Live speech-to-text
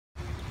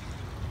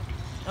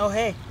Oh,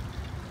 hey.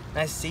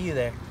 Nice to see you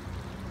there.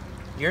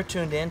 You're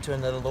tuned in to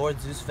another Lord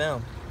Zeus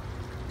film.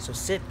 So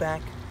sit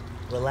back,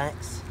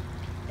 relax,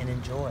 and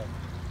enjoy.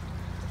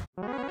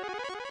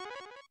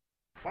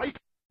 Fight!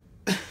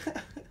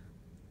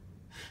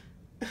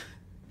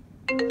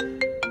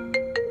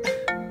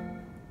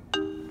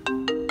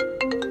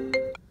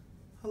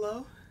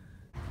 Hello?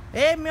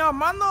 Hey, mi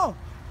hermano!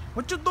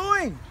 What you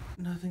doing?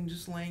 Nothing,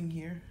 just laying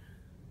here.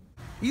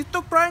 You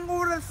still crying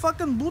over that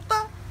fucking puta?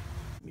 I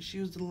mean, she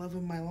was the love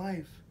of my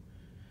life.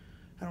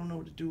 I don't know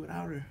what to do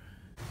without her.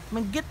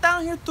 Man, get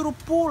down here to the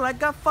pool. I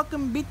got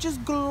fucking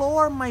bitches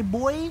galore, my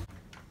boy.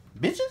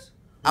 Bitches?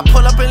 I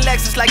pull up in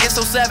Lexus like it's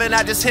 07,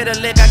 I just hit a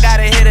lick, I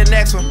gotta hit the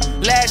next one.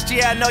 Last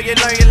year I know you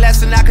learned your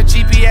lesson, I could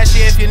GPS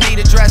you if you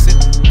need addressing.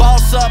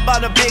 Boss up,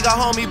 I'm the bigger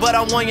homie, but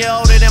I'm 1 year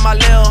older than my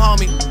little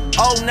homie.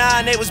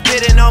 09, they was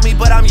bidding on me,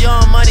 but I'm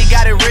young money,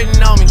 got it written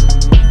on me.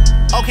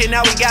 Okay,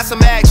 now we got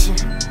some action.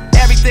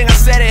 Everything I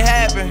said it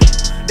happened.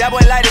 That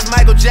boy light is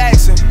Michael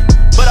Jackson,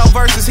 but on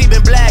verses he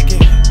been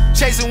blacking.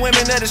 Chasing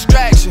women a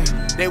distraction.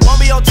 They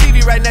won't be on TV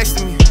right next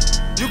to me.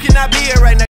 You cannot be here right next to me.